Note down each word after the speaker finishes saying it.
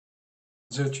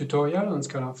The tutorial on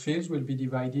scalar fields will be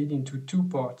divided into two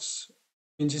parts.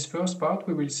 In this first part,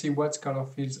 we will see what scalar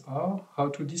fields are, how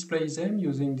to display them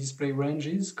using display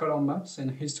ranges, color maps,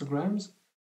 and histograms,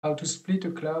 how to split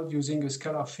a cloud using a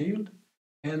scalar field,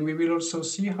 and we will also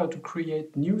see how to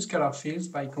create new scalar fields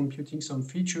by computing some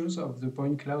features of the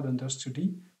point cloud under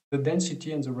study, the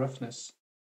density and the roughness.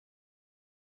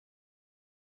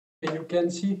 And you can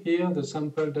see here the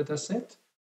sample dataset.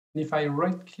 And if I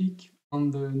right-click on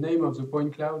the name of the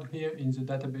point cloud here in the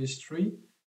database tree,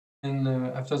 and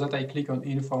after that I click on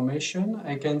information,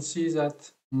 I can see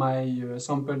that my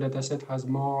sample dataset has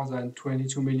more than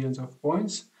 22 million of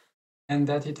points and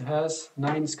that it has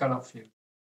 9 scalar fields.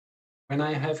 When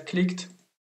I have clicked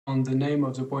on the name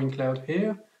of the point cloud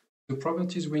here, the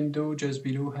properties window just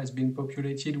below has been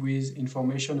populated with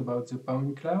information about the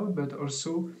point cloud, but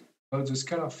also about the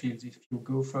scalar fields. If you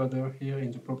go further here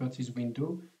in the properties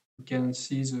window, you can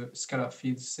see the scalar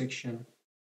fields section.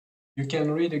 You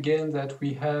can read again that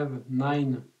we have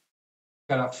 9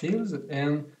 scalar fields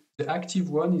and the active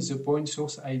one is the point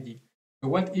source ID. So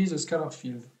what is a scalar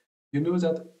field? You know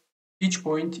that each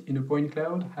point in a point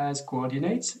cloud has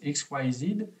coordinates x, y,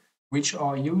 z, which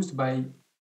are used by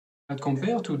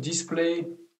CloudCompare to display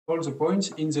all the points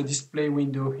in the display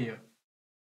window here.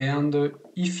 And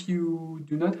if you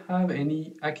do not have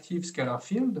any active scalar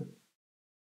field,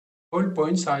 all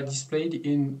points are displayed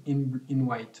in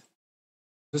white.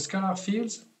 The scalar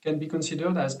fields can be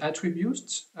considered as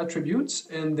attributes,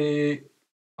 and they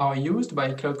are used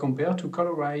by CloudCompare to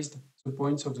colorize the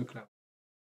points of the cloud.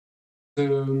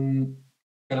 The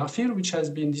scalar field, which has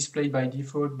been displayed by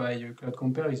default by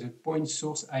CloudCompare, is a point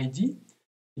source ID.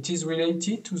 It is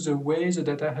related to the way the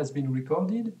data has been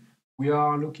recorded. We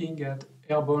are looking at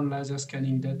airborne laser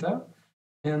scanning data,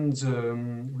 and the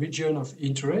region of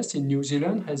interest in New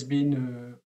Zealand has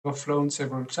been overflown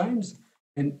several times,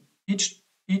 and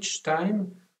each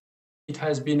time it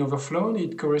has been overflown,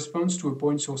 it corresponds to a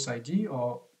point source ID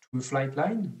or to a flight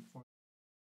line, to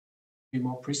be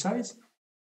more precise.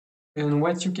 And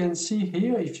what you can see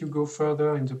here, if you go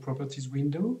further in the properties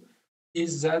window,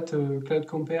 is that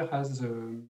CloudCompare has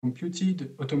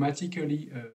computed automatically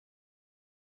a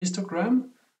histogram,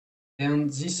 and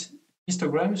this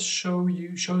histogram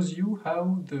shows you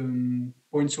how the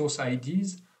point source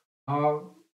IDs are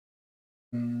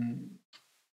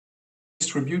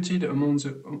distributed among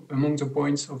the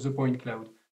points of the point cloud.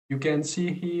 You can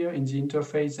see here in the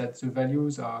interface that the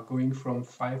values are going from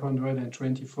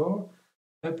 524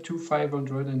 up to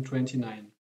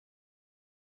 529.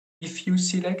 If you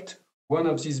select one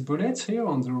of these bullets here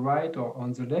on the right or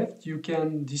on the left, you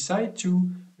can decide to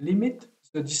limit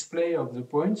the display of the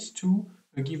points to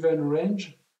a given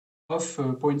range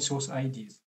of point source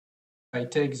IDs. If I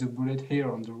take the bullet here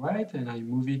on the right and I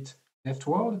move it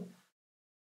leftward,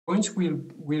 points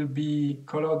will be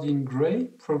colored in gray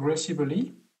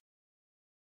progressively,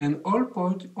 and all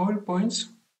points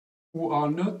who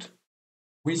are not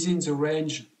within the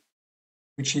range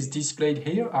which is displayed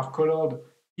here are colored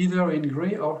either in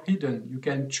gray or hidden. You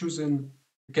can choose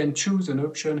an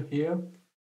option here.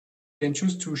 You can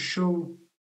choose to show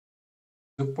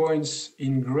the points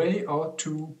in gray or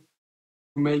to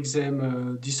make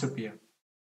them disappear.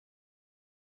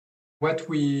 What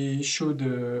we should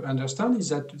understand is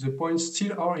that the points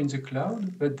still are in the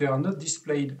cloud, but they are not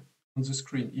displayed on the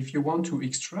screen. If you want to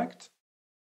extract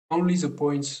only the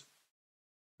points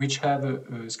which have a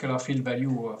scalar field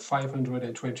value of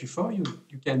 524, you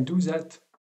can do that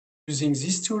using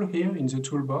this tool here in the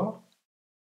toolbar,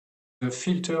 the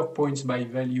filter points by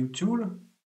value tool.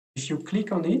 If you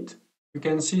click on it, you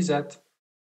can see that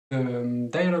the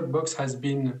dialog box has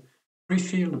been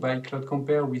pre-filled by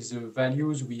CloudCompare with the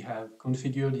values we have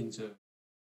configured in the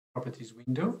properties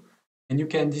window. And you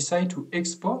can decide to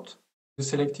export the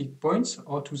selected points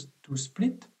or to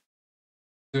split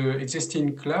the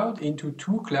existing cloud into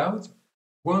two clouds,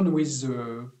 one with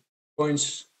the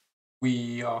points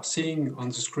we are seeing on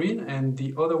the screen and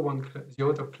the other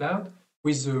cloud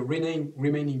with the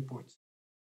remaining points.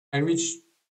 I will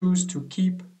choose to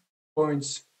keep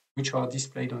points which are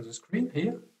displayed on the screen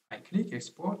here. I click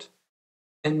export.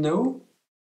 And now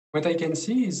what I can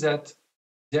see is that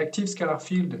the active scalar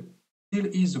field still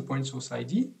is the point source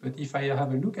ID, but if I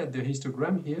have a look at the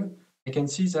histogram here, I can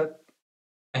see that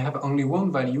I have only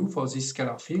one value for this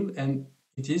scalar field, and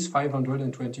it is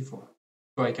 524.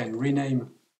 So I can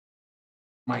rename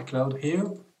my cloud here,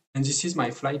 and this is my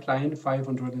flight line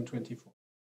 524.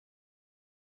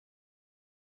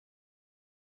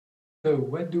 So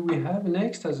what do we have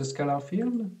next as a scalar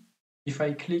field? If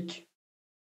I click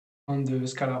on the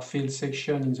scalar field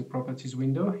section in the properties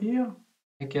window here,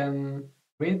 I can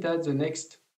read that the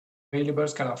next available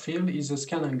scalar field is the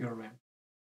scan angle rank.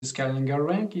 The scan angle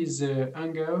rank is the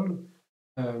angle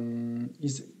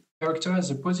is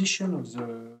characterized the position of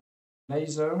the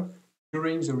laser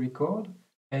during the record,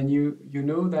 and you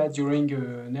know that during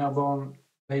an airborne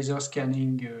laser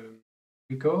scanning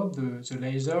record, the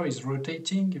laser is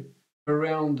rotating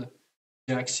around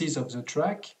the axis of the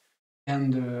track,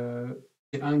 and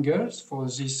the angles for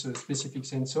these specific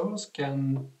sensors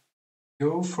can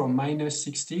go from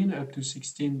 -16 up to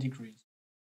 16 degrees.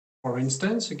 For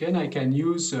instance, again, I can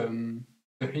use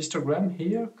the histogram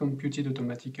here, computed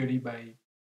automatically by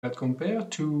CloudCompare,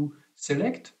 to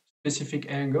select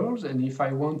specific angles. And if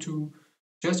I want to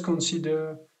just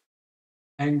consider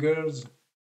angles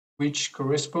which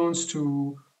corresponds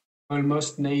to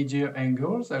almost nadir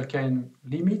angles, I can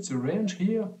limit the range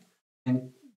here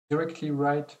and directly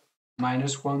write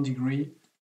 -1 degree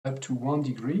up to 1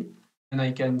 degree. And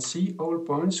I can see all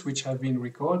points which have been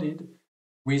recorded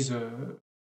with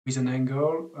an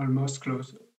angle almost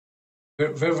close,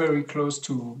 very, very close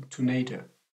to nadir.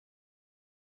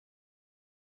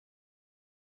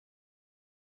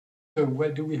 So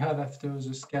what do we have after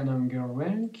the scan angle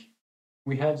rank?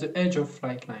 We have the edge of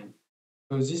flight line.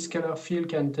 So this scalar field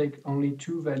can take only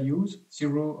two values,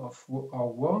 0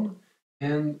 or 1.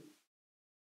 And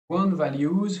one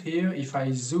values here, if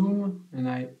I zoom and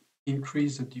I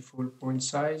increase the default point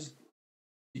size,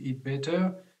 see it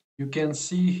better, you can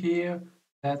see here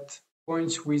that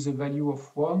points with a value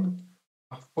of 1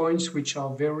 are points which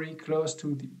are very close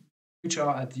to which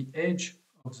are at the edge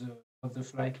of the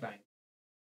flight line.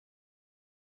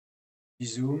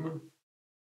 Zoom,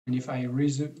 and if I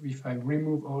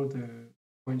remove all the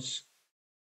points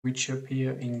which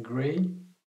appear in gray,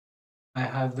 I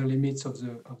have the limits of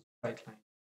the flight line.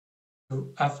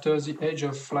 So after the edge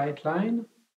of flight line,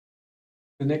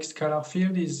 the next scalar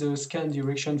field is the scan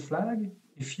direction flag.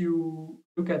 If you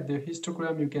look at the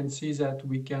histogram, you can see that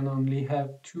we can only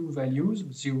have two values,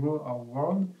 0 or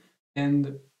 1,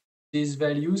 and these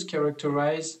values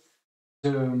characterize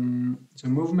the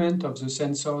movement of the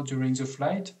sensor during the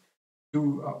flight.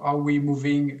 Are we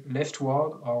moving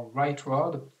leftward or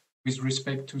rightward with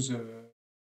respect to the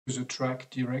track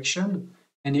direction?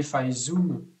 And if I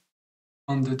zoom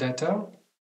on the data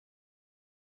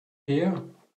here,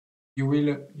 you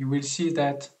will see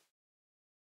that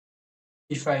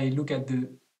if I look at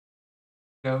the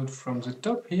cloud from the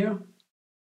top here,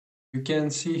 you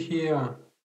can see here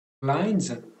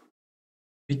lines,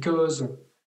 because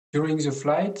during the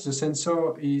flight the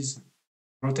sensor is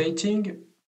rotating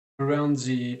around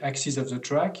the axis of the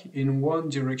track in one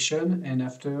direction and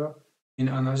after in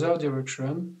another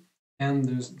direction, and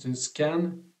the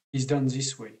scan is done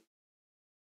this way.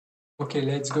 Okay,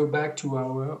 let's go back to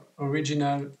our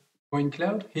original point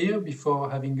cloud here before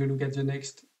having a look at the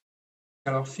next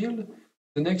scalar field.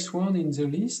 The next one in the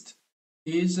list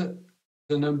is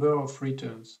the number of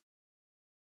returns.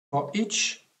 For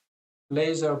each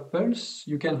laser pulse,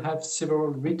 you can have several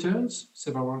returns,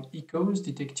 several echoes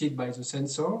detected by the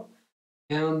sensor.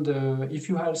 And if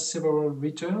you have several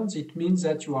returns, it means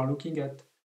that you are looking at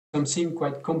something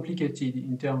quite complicated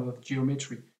in terms of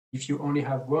geometry. If you only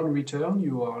have one return,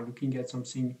 you are looking at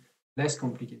something less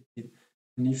complicated.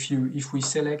 And if we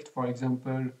select, for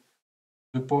example,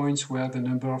 the points where the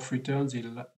number of returns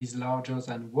is larger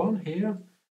than 1 here,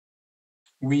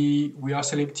 we are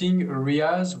selecting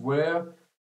areas where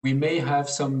we may have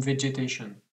some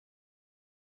vegetation.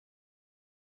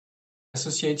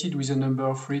 Associated with the number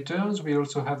of returns, we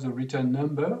also have the return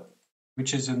number,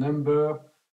 which is the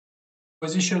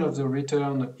position of the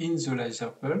return in the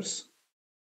laser pulse.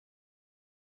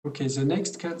 Okay, the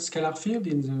next scalar field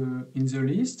in the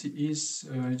list is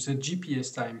the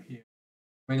GPS time here.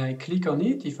 When I click on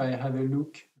it, if I have a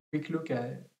quick look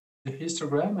at the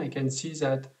histogram, I can see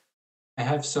that I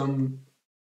have some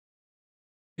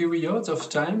periods of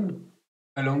time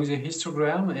along the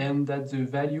histogram, and that the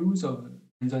values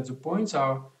and that the points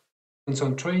are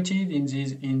concentrated in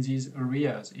these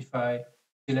areas. If I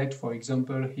select, for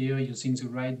example, here using the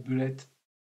right bullet,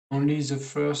 only the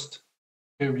first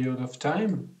period of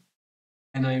time,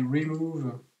 and I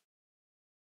remove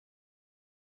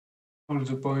all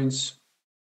the points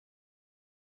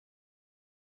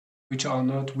which are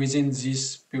not within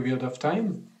this period of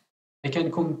time, I can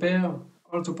compare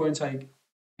all the points I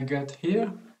got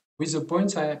here with the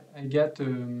points I got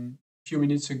a few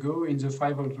minutes ago in the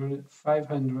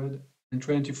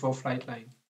 524 flight line.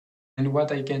 And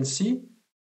what I can see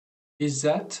is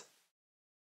that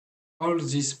all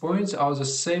these points are the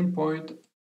same point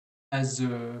as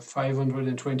the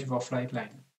 524 flight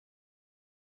line.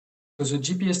 So the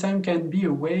GPS time can be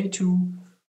a way to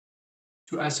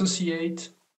associate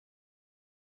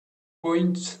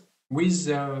points with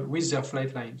their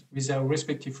flight lines, with their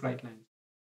respective flight lines.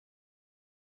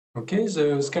 Okay,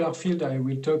 the scalar field I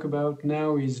will talk about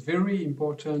now is very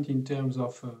important in terms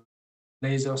of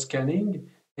laser scanning,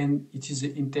 and it is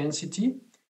the intensity.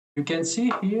 You can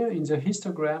see here in the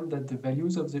histogram that the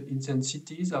values of the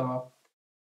intensities are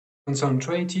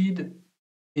concentrated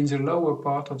in the lower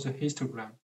part of the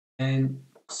histogram. And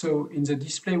so in the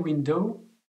display window,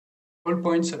 all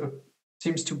points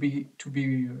seems to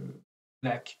be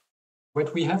black.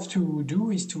 What we have to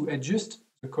do is to adjust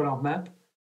the color map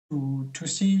to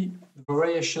see the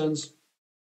variations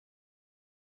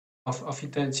of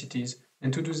intensities.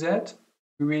 And to do that,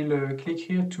 we will click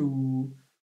here to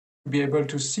be able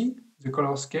to see the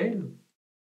color scale,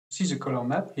 see the color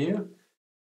map here.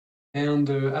 And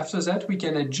after that, we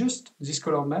can adjust this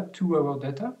color map to our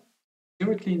data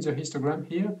directly in the histogram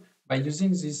here by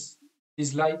using these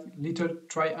little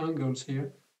triangles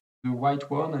here, the white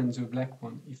one and the black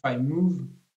one. If I move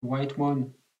the white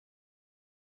one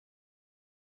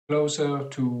closer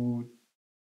to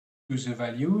the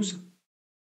values,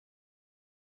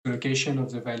 the location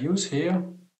of the values here,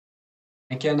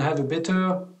 I can have a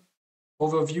better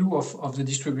overview of the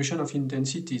distribution of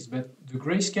intensities, but the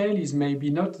grayscale is maybe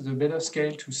not the better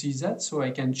scale to see that, so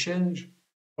I can change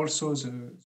also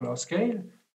the color scale,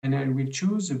 and I will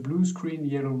choose the blue screen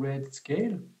yellow-red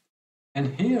scale.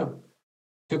 And here,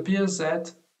 it appears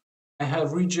that I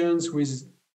have regions with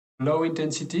low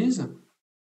intensities,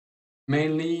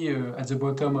 mainly at the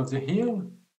bottom of the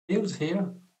hills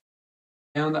here.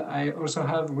 And I also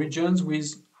have regions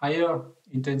with higher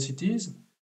intensities,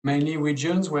 mainly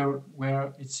regions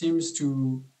where it seems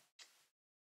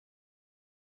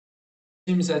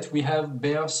that we have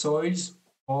bare soils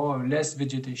or less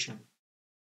vegetation.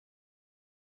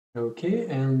 Okay,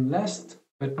 and last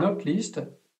but not least,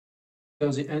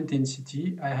 for the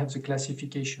intensity, I have the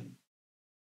classification.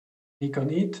 Click on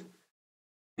it,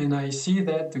 and I see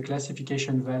that the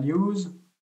classification values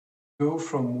go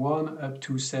from 1 up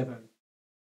to 7.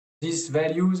 These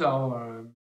values are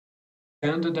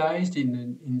standardized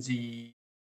in the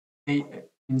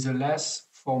LAS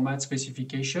format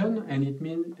specification, and it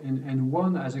means and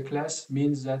 1 as a class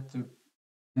means that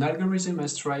an algorithm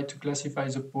has tried to classify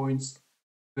the points,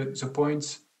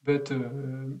 but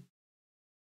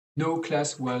no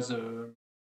class was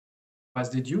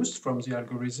deduced from the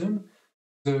algorithm.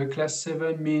 The class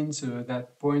 7 means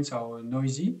that points are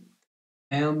noisy,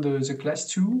 and the class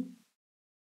 2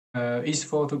 is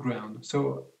for the ground.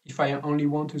 So if I only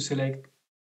want to select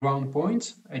ground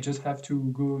points, I just have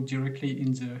to go directly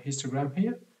in the histogram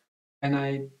here, and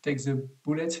I take the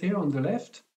bullets here on the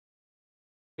left,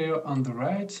 here on the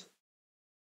right,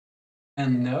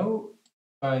 and now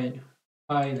I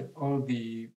hide all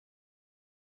the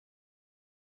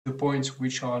points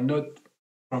which are not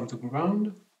from the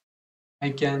ground. I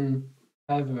can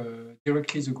have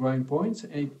directly the ground points.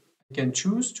 I can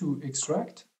choose to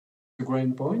extract the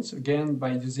ground points, again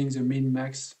by using the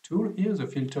min-max tool here, the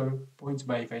filter points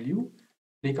by value.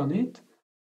 Click on it,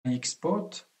 I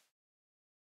export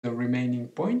the remaining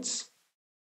points,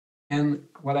 and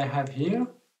what I have here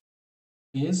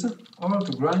is all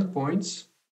the ground points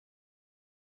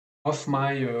of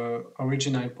my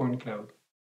original point cloud.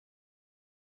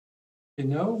 And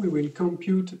now we will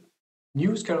compute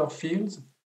new scalar fields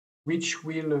which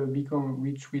will be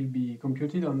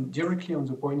computed directly on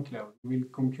the point cloud. We will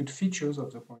compute features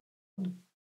of the point cloud,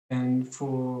 and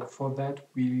for that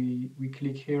we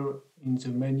click here in the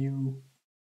menu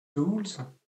tools,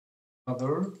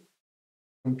 other,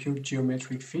 compute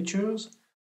geometric features,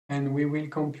 and we will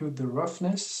compute the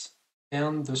roughness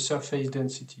and the surface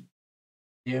density.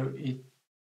 Here it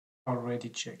already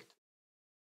checked.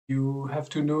 You have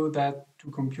to know that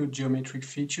to compute geometric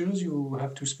features, you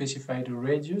have to specify the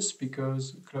radius,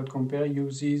 because CloudCompare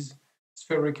uses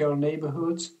spherical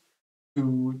neighborhoods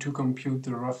to compute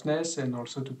the roughness and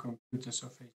also to compute the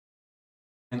surface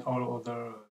and all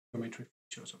other geometric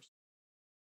features also.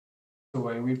 So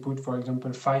I will put, for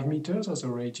example, 5 meters as a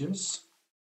radius.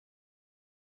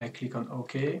 I click on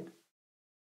OK,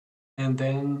 and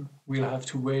then we'll have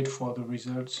to wait for the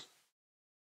results.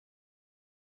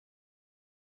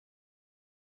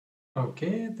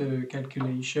 Okay, the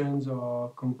calculations are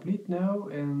complete now,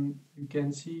 and you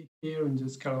can see here in the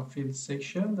scalar field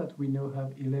section that we now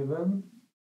have 11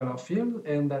 scalar fields,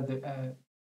 and that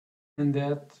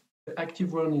the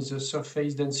active one is the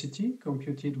surface density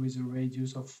computed with a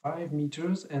radius of 5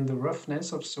 meters, and the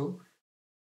roughness also.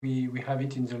 We have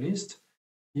it in the list.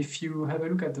 If you have a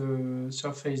look at the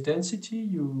surface density,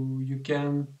 you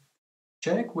can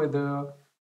check whether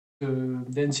the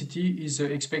density is the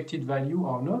expected value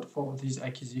or not for these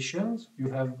acquisitions. You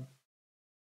have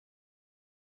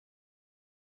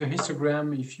The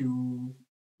histogram, if you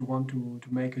want to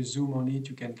make a zoom on it,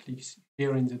 you can click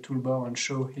here in the toolbar and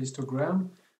show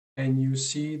histogram, and you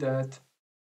see that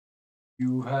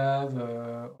you have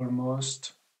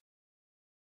almost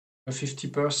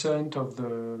 50% of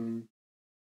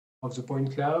the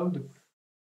point cloud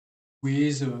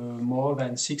with more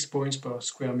than 6 points per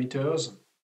square meters.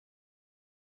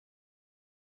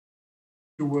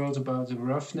 Few words about the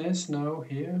roughness now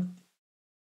here.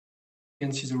 You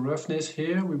can see the roughness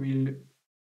here. We will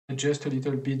adjust a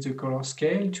little bit the color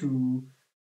scale to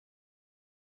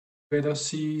better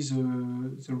see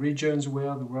the regions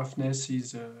where the roughness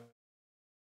is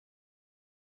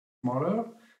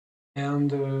smaller. And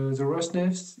the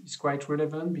roughness is quite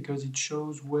relevant because it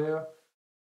shows where,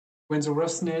 when the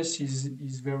roughness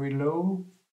is very low,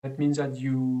 that means that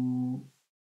you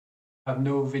have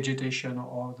no vegetation,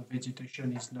 or the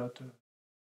vegetation is not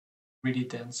really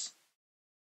dense.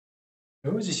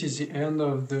 So this is the end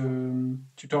of the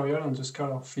tutorial on the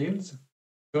scalar fields,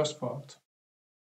 first part.